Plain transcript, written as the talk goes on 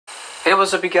Hey,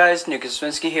 what's up you guys,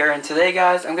 Nukaswinsky here, and today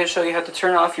guys, I'm going to show you how to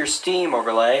turn off your Steam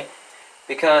overlay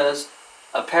because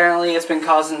apparently it's been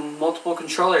causing multiple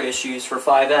controller issues for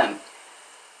FiveM.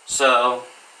 So,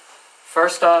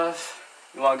 first off,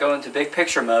 you want to go into big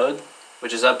picture mode,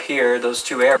 which is up here, those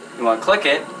two arrows. You want to click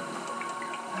it,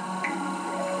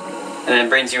 and then it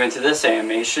brings you into this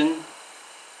animation.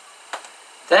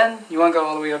 Then, you want to go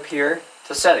all the way up here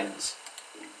to settings.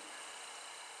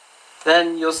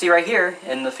 Then you'll see right here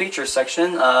in the features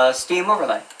section, Steam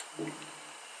overlay.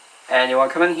 And you want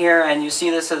to come in here and you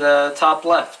see this at the top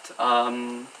left.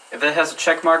 If it has a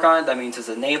check mark on it, that means it's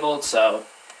enabled, so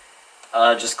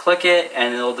just click it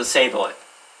and it'll disable it.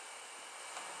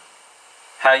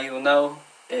 How you will know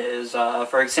is,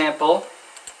 for example,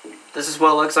 this is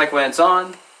what it looks like when it's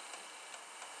on,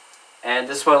 and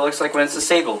this is what it looks like when it's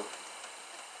disabled.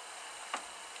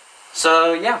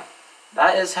 So yeah,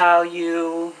 that is how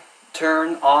you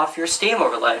turn off your Steam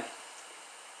overlay.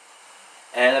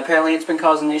 And apparently it's been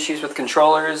causing issues with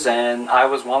controllers, and I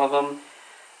was one of them.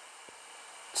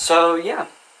 So yeah,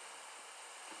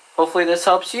 hopefully this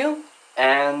helps you,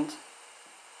 and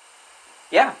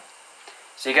yeah,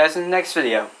 see you guys in the next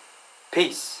video.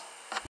 Peace.